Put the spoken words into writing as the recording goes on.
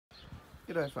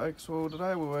G'day folks, well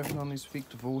today we're working on this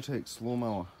Victa vortex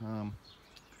lawnmower.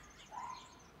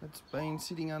 It's been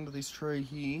sitting under this tree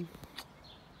here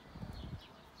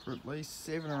for at least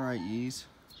 7 or 8 years,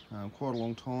 quite a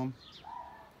long time.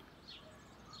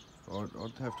 I'd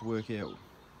have to work out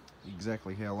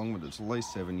exactly how long, but it's at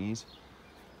least 7 years.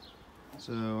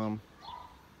 So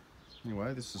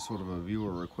anyway, this is sort of a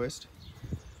viewer request.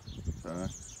 So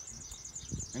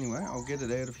anyway, I'll get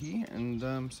it out of here and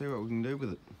see what we can do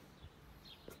with it.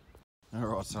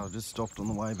 Alright, so I just stopped on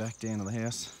the way back down to the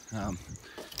house.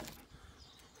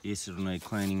 Yes, it'll need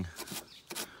cleaning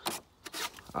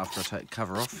after I take the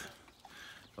cover off.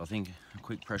 I think a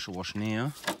quick pressure wash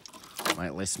now will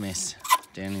make less mess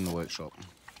down in the workshop.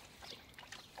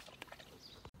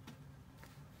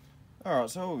 Alright,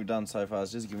 so what we've done so far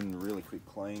is just given it a really quick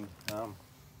clean.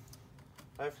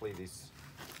 Hopefully this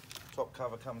top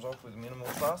cover comes off with minimal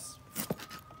fuss.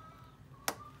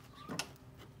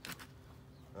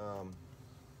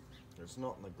 It's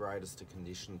not in the greatest of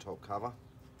condition, top cover.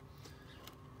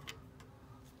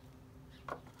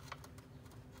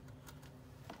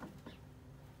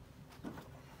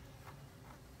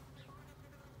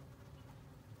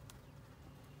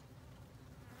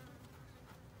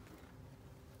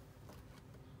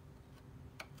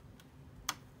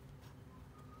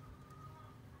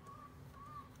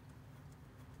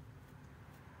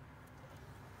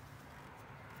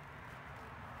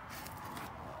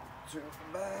 Turn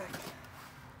it back.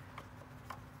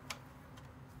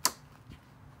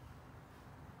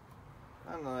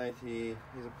 Underneath here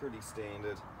is a pretty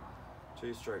standard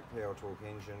 2-stroke power torque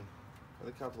engine with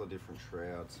a couple of different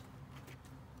shrouds.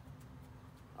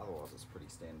 Otherwise it's a pretty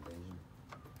standard engine.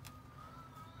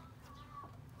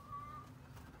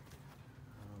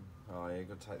 Oh yeah,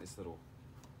 got to take this little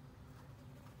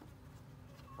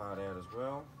part out as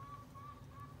well.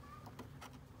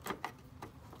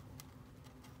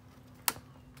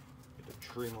 Bit of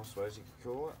trim, I suppose you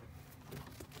could call it.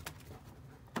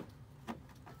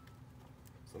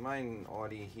 So the main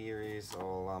idea here is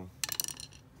I'll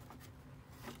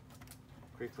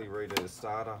quickly redo the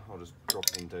starter. I'll just drop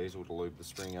it in diesel to lube the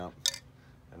spring up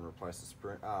and replace the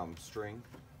string.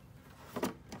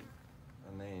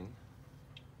 And then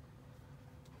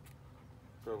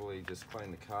probably just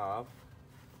clean the carb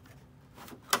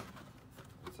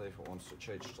and see if it wants to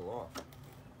cheech to life.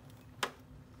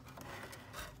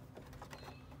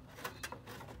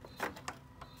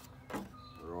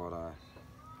 Righto.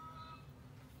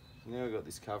 Now we've got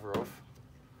this cover off,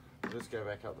 I'll just go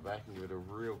back up the back and give it a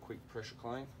real quick pressure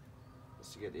clean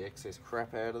just to get the excess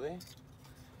crap out of there,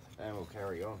 and we'll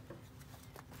carry on.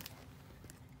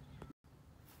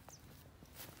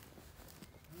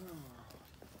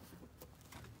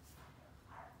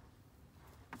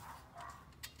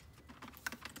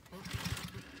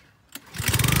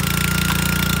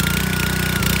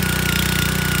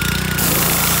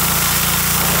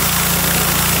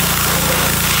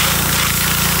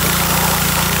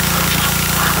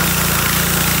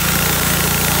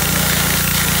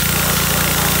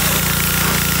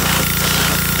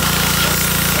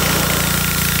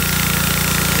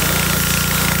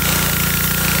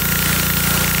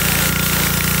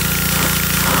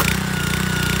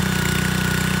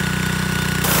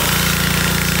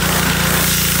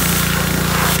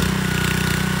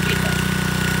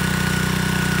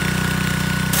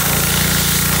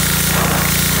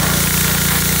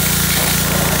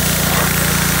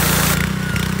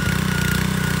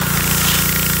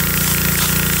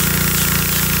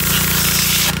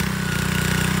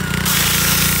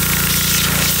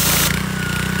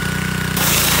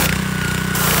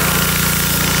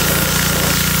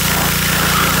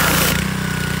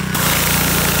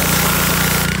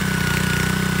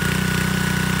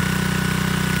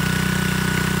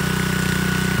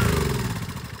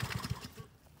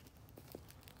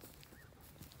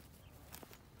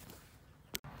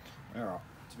 Alright,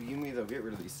 to begin with, I'll get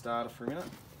rid of this starter for a minute.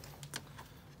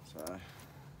 So,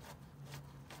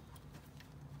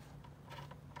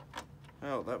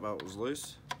 oh, that bolt was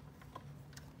loose.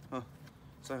 Huh,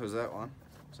 so was that one.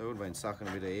 So it would have been sucking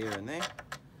a bit of air in there.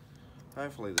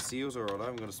 Hopefully the seal's alright. I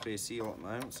haven't got a spare seal at the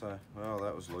moment, so, well,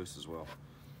 that was loose as well.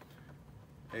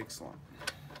 Excellent.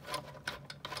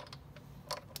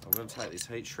 I'm going to take this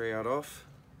heat shroud off.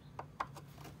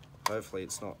 Hopefully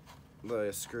it's not,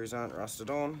 the screws aren't rusted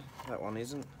on. That one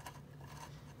isn't.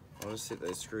 I'll just set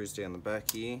these screws down the back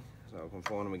here so I can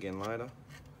find them again later.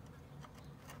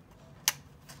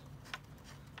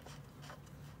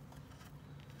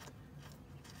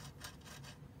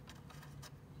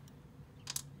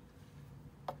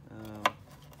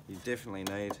 You definitely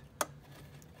need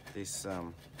this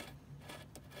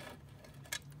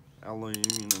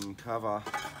aluminium cover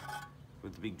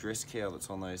with the big dress cow that's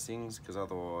on those things, because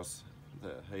otherwise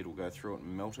the heat will go through it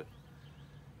and melt it.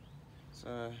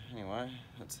 So anyway,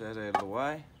 that's that out of the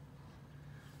way.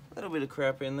 A little bit of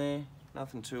crap in there,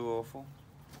 nothing too awful.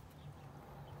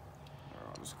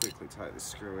 Alright, I'll just quickly take this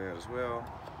screw out as well.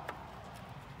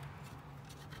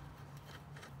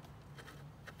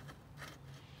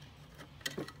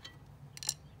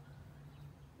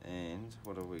 And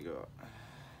what have we got?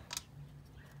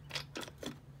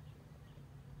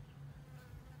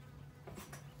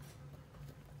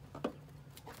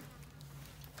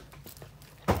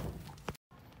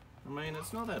 I mean,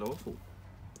 it's not that awful.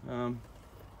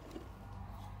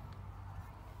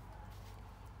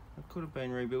 It could have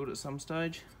been rebuilt at some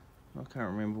stage. I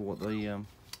can't remember what the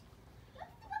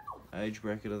age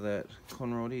bracket of that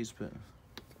conrod is, but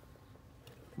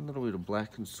a little bit of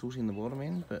black and soot in the bottom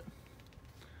end, but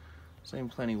seen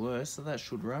plenty worse, so that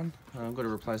should run. I've got to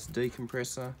replace the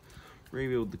decompressor,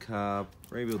 rebuild the carb,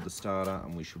 rebuild the starter,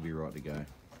 and we should be right to go.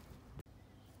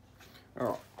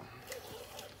 Alright,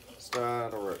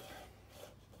 starter up.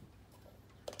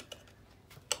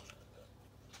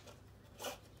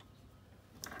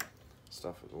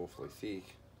 Stuff is awfully thick.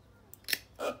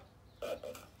 I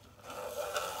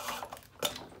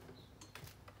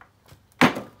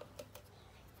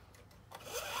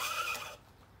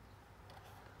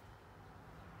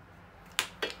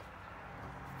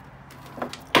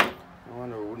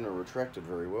wonder it wouldn't have retracted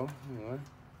very well, anyway.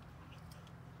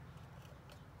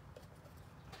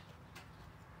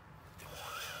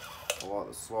 I like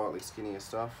the slightly skinnier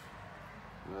stuff.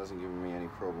 It hasn't given me any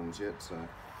problems yet, so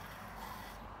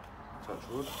touch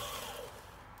wood.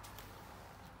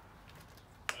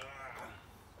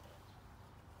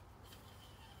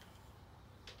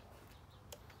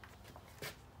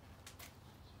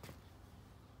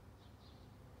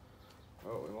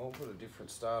 Well, we might put a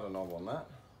different starter knob on that.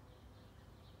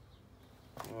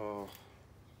 Oh,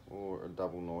 or a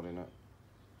double knot in it.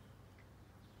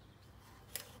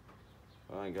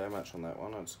 I don't go much on that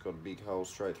one. It's got a big hole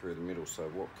straight through the middle, so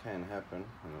what can happen,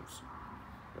 and it's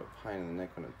got a pain in the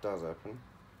neck when it does happen,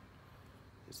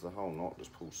 is the whole knot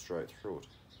just pulls straight through it.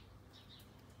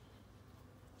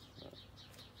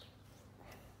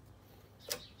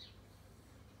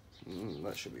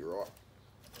 That should be right.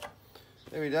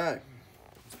 There we go.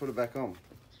 Let's put it back on.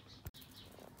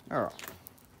 Alright.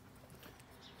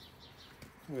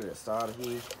 We've got our starter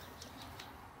here.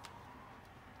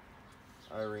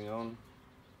 O-ring on.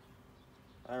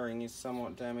 O-ring is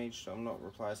somewhat damaged. I'm not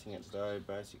replacing it today,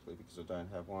 basically because I don't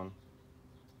have one,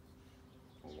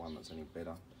 or one that's any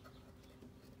better.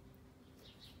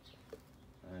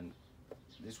 And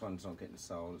this one's not getting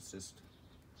sold, it's just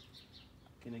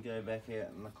gonna go back out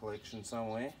in the collection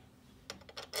somewhere.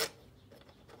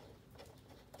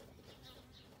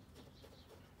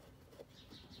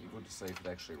 Be good to see if it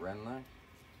actually ran though.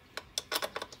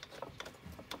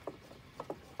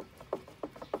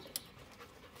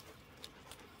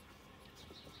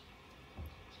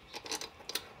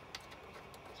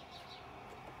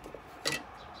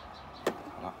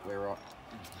 No, we're right.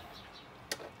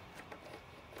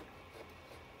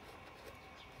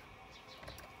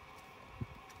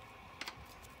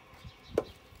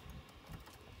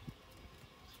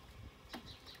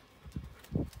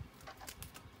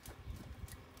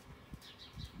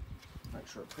 Make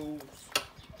sure it pulls.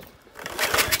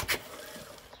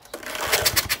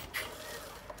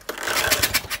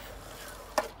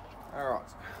 Alright,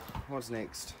 what's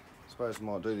next? I suppose I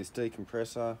might do this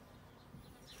decompressor,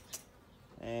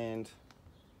 and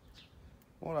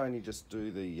might only just do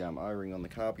the O-ring on the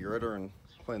carburetor and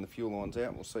clean the fuel lines out,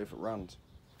 and we'll see if it runs.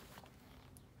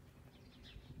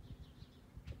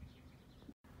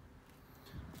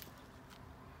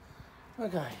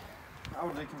 Okay,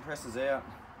 old decompressor's out.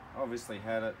 Obviously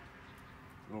had it.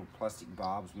 Little plastic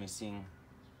barbs missing.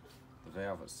 The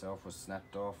valve itself was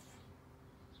snapped off.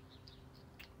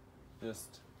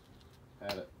 Just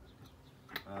had it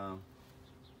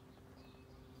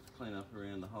clean up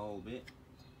around the hole a bit.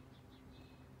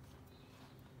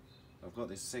 I've got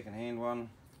this second-hand one.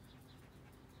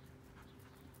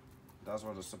 Does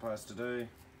what it's supposed to do.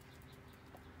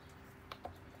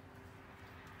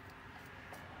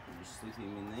 Just slip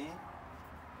him in there.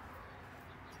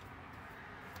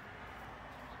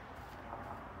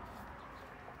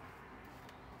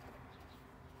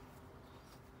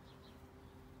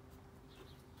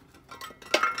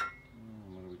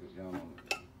 What have we got going on?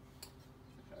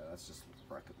 Okay, that's just the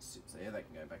bracket that sits there. That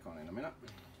can go back on in a minute.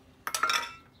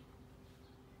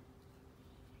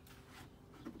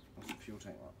 What's the fuel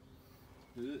tank like?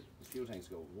 The fuel tank's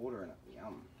got water in it.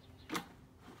 Yum.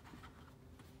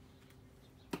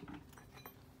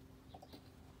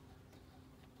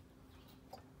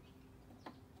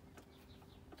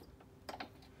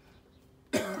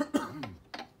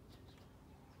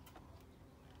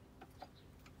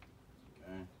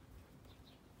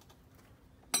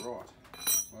 Right,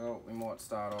 well, we might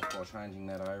start off by changing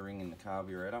that O-ring in the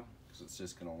carburetor because it's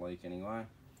just going to leak anyway.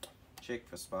 Check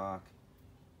for spark,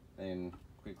 then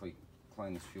quickly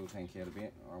clean this fuel tank out a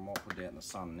bit. I might put it out in the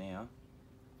sun now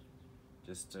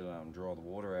just to dry the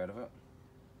water out of it,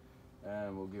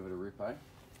 and we'll give it a rip, eh?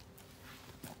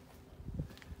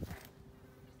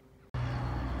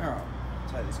 Alright,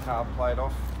 take this carb plate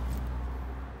off.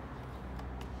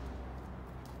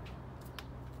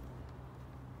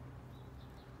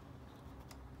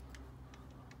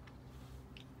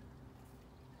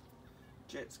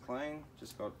 Jet's clean,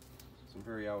 just got some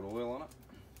very old oil on it,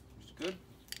 which is good.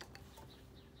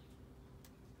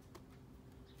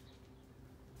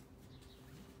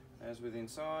 As with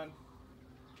inside,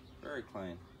 very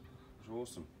clean, which is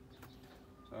awesome.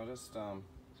 So I'll just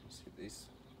get this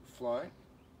float,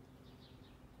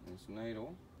 this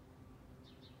needle,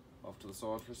 off to the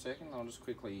side for a second. I'll just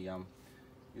quickly use a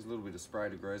little bit of spray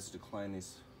degreaser to clean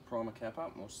this primer cap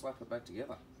up, and we'll slap it back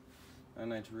together. No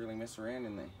need to really mess around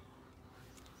in there.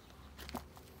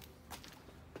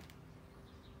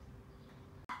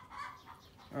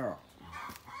 Alright.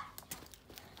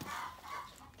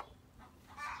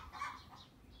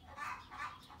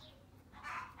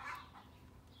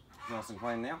 Nice and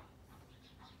clean now.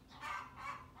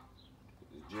 Put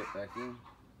the jet back in.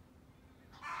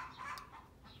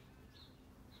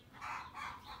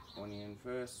 20 in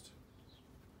first.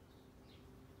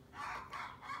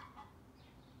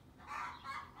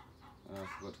 I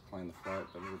forgot to clean the float,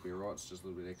 but it'll be alright, it's just a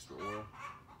little bit extra oil.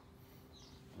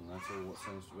 And that's all what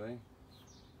seems to be.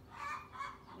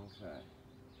 Okay.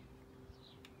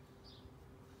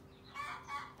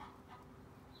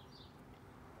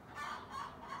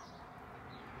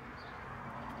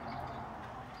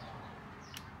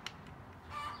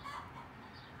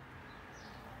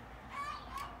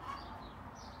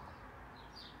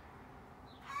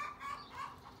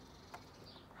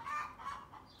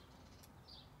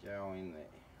 Go in there.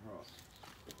 Right.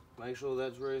 Make sure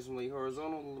that's reasonably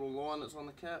horizontal, the little line that's on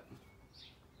the cap.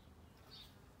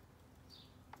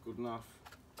 Good enough.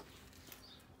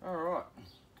 Alright,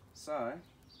 so I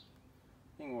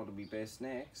think what will be best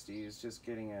next is just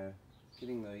getting the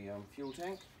fuel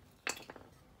tank.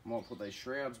 Might put these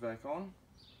shrouds back on,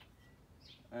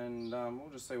 and we'll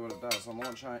just see what it does. I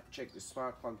might check this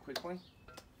spark plug quickly,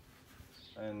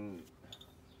 and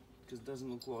because it doesn't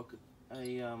look like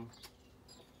a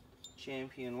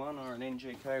Champion one or an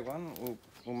NGK one,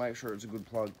 we'll make sure it's a good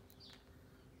plug.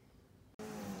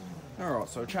 Alright,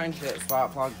 so I changed that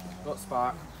spark plug, got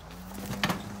spark.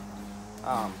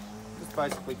 Just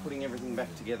basically putting everything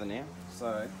back together now.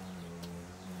 So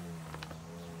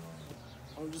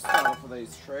I'll just start off with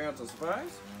these shrouds, I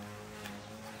suppose.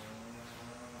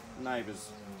 Neighbours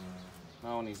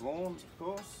mowing his lawns, of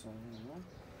course. So,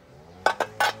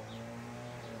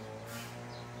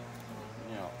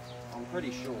 now, I'm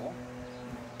pretty sure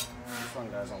this one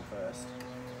goes on first.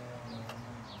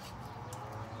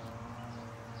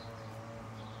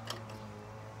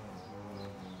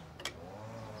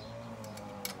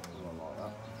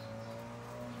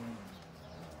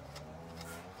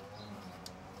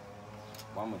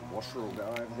 One with the washer will go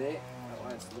over there, that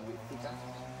way it's a little bit thicker.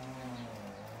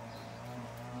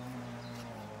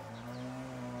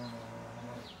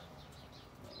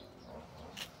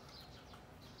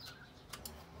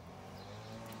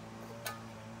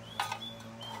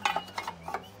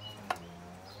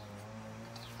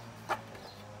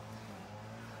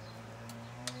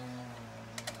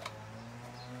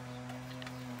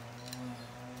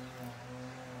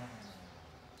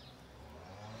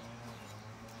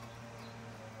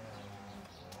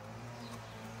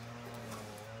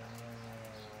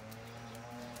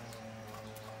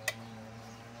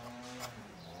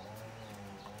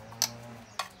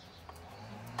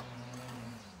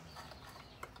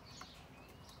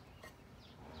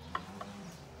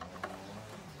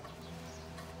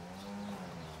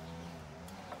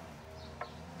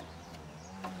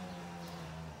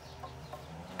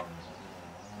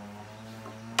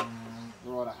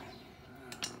 Righto. I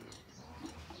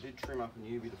did trim up a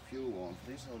new bit of fuel line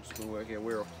for this. I'm just going to work out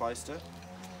where I've placed it.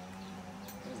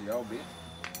 There's the old bit.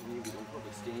 The new bit will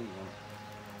probably stand on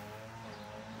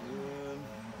it.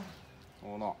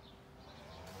 Or not.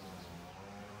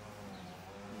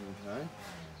 Okay.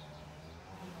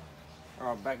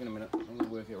 Alright, back in a minute. I'm going to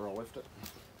work out where I left it.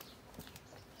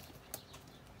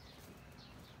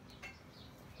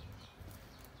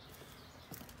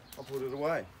 I'll put it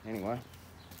away. Anyway.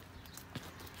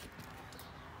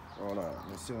 Righto,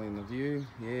 we're still in the view.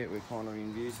 Yeah, we're kind of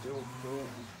in view still. Cool.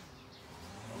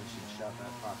 We should shut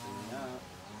that fucking thing up.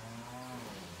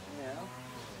 Now,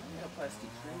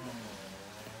 plastic trim.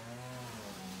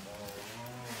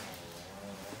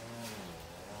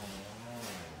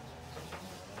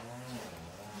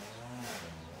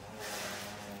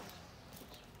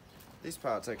 this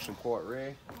part's actually quite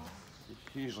rare.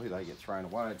 Usually they get thrown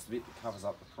away. It's the bit that covers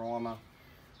up the primer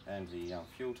and the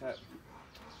fuel tap.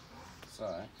 So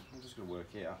I'm just going to work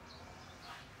out.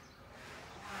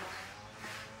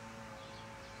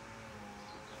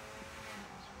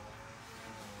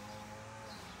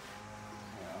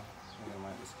 Now I'm going to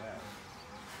make this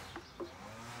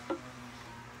go.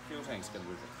 Fuel tank's got a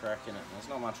bit of a crack in it, and there's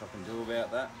not much I can do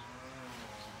about that.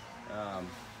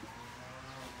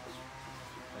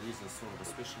 It is a sort of a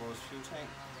specialised fuel tank.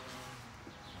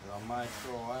 But I may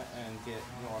try and get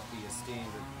like the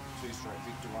standard 2-stroke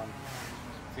Victa one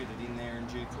fitted in there in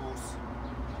due course.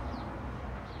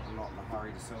 I'm not in a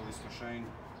hurry to sell this machine,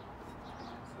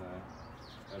 so,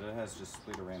 but it has just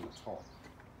split around the top.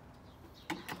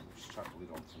 I'll just chuck the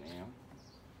lid on for now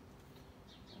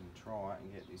and try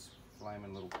and get this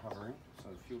flaming little cover in. So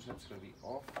the fuel tap's going to be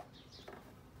off.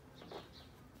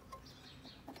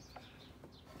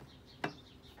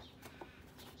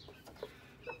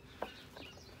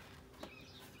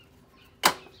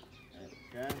 There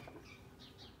we go.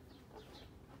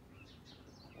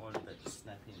 Why did that just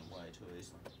snap in way too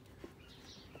easily?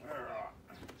 Alright.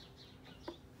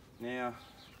 Now,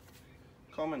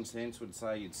 common sense would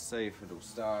say you'd see if it'll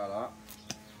start up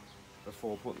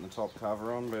before putting the top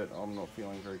cover on, but I'm not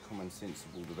feeling very common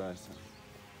sensible today. So.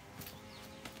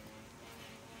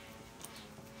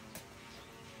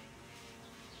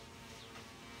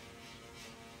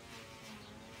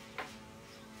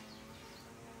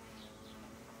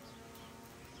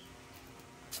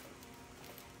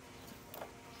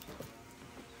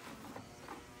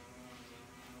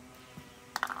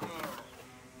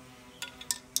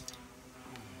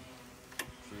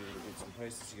 Some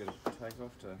pieces you got to take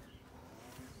off to.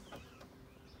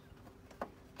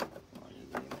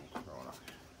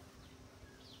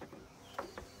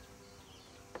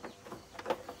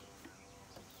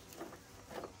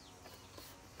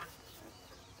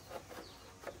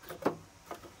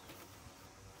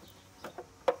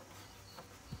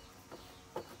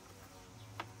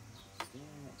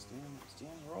 It's down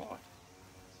right.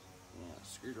 Now,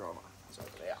 screwdriver, it's over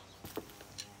there.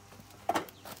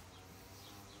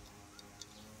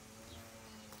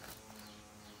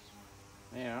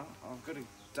 Now, I've got to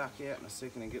duck out in a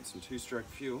second and get some 2-stroke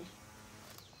fuel.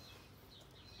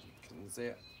 Comes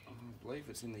out, I believe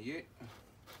it's in the ute.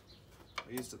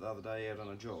 I used it the other day out on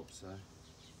a job, so.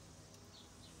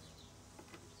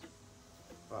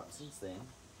 But since then,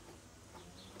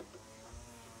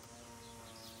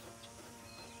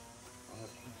 I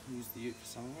have used the ute for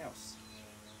something else.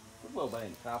 Could well be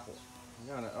in the carport. I'm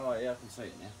going to, oh yeah, I can see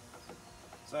it now.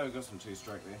 So we've got some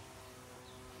 2-stroke there.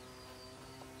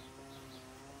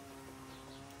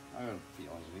 I got a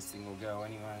feeling this thing will go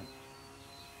anyway.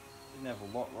 Didn't have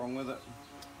a lot wrong with it.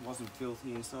 It wasn't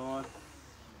filthy inside.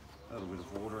 A little bit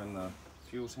of water in the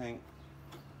fuel tank.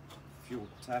 Fuel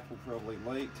tap will probably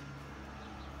leak.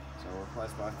 So I'll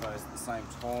replace both those at the same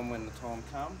time when the time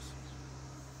comes.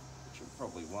 Which it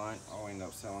probably won't. I'll end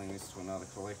up selling this to another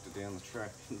collector down the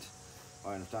track and I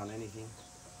won't have done anything.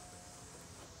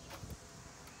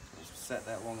 It's sat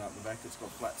that long up the back, it's got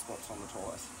flat spots on the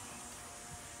tyres.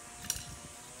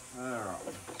 Alright.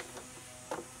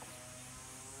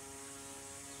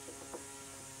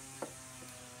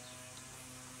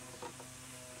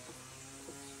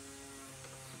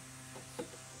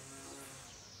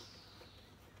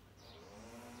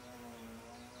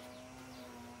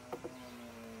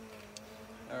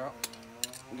 Alright,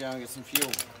 I'm going to get some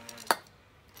fuel.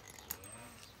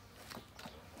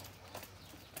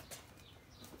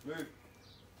 Move.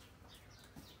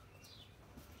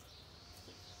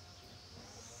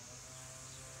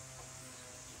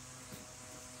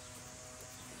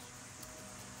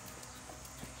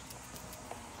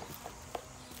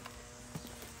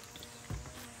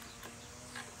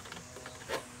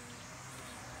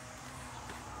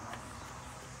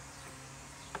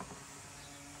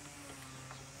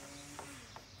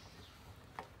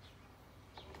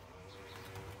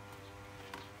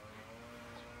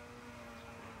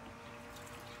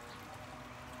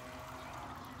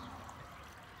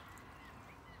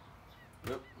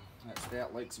 Yep, that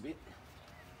spout leaks a bit.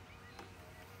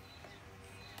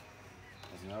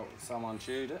 As you know, someone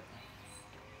chewed it.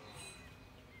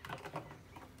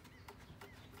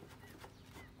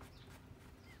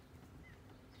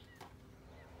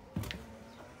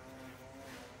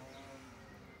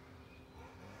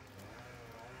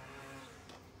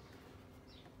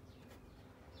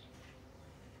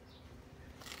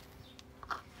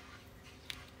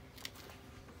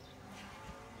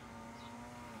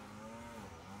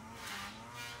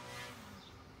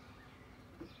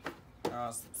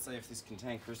 Let's see if this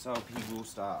cantankerous old pig will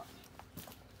start.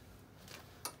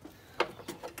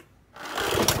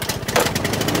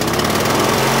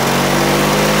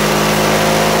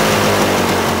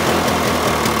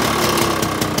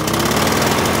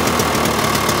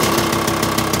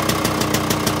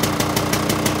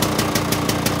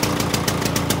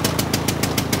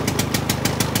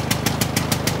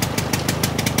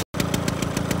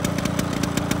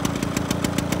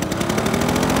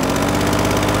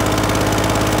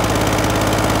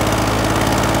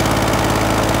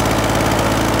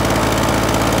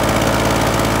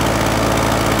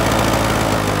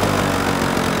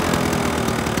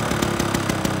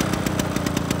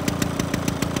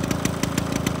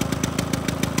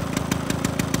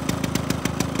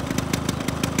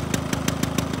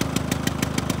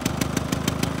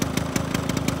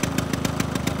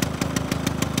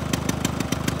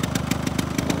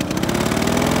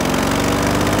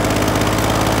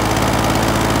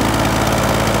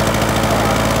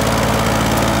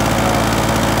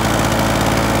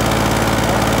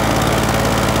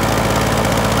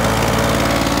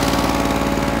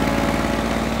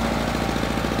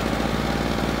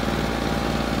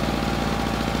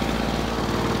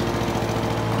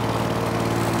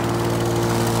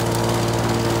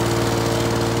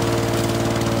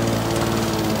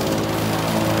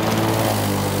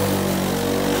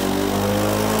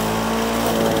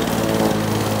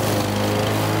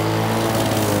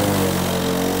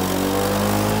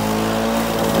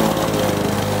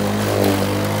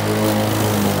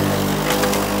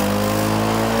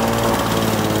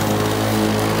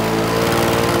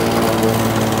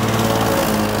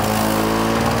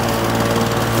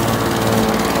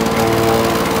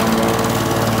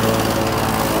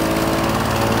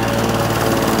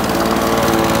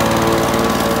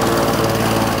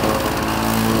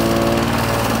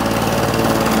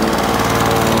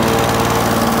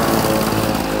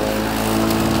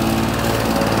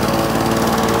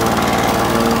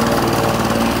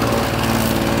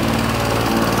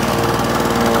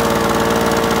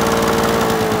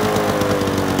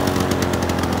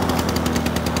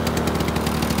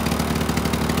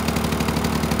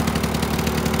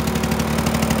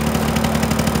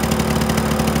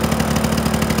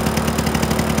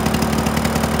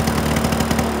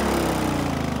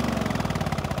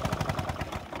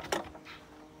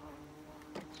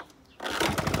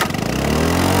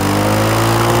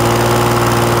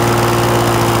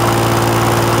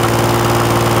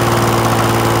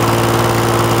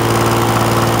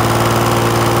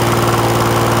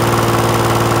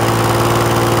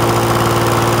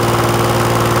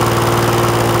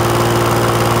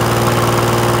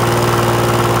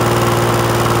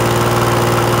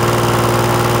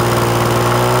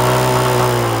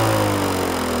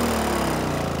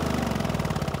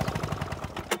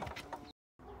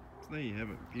 there you have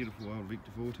it, beautiful old Victa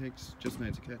vortex, just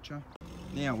needs a catcher.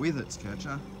 Now with its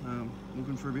catcher,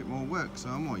 looking for a bit more work, so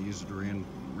I might use it around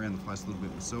the place a little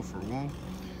bit myself for a while.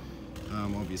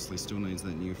 Obviously still needs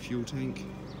that new fuel tank,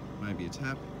 maybe a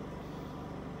tap,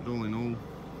 but all in all,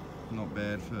 not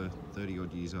bad for 30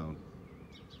 odd years old.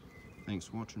 Thanks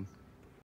for watching.